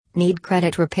Need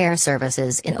credit repair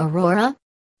services in Aurora?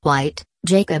 White,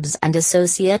 Jacobs and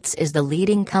Associates is the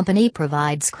leading company,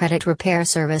 provides credit repair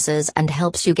services and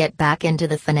helps you get back into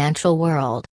the financial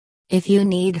world. If you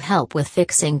need help with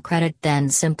fixing credit, then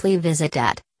simply visit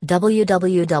at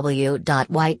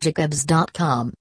www.whitejacobs.com.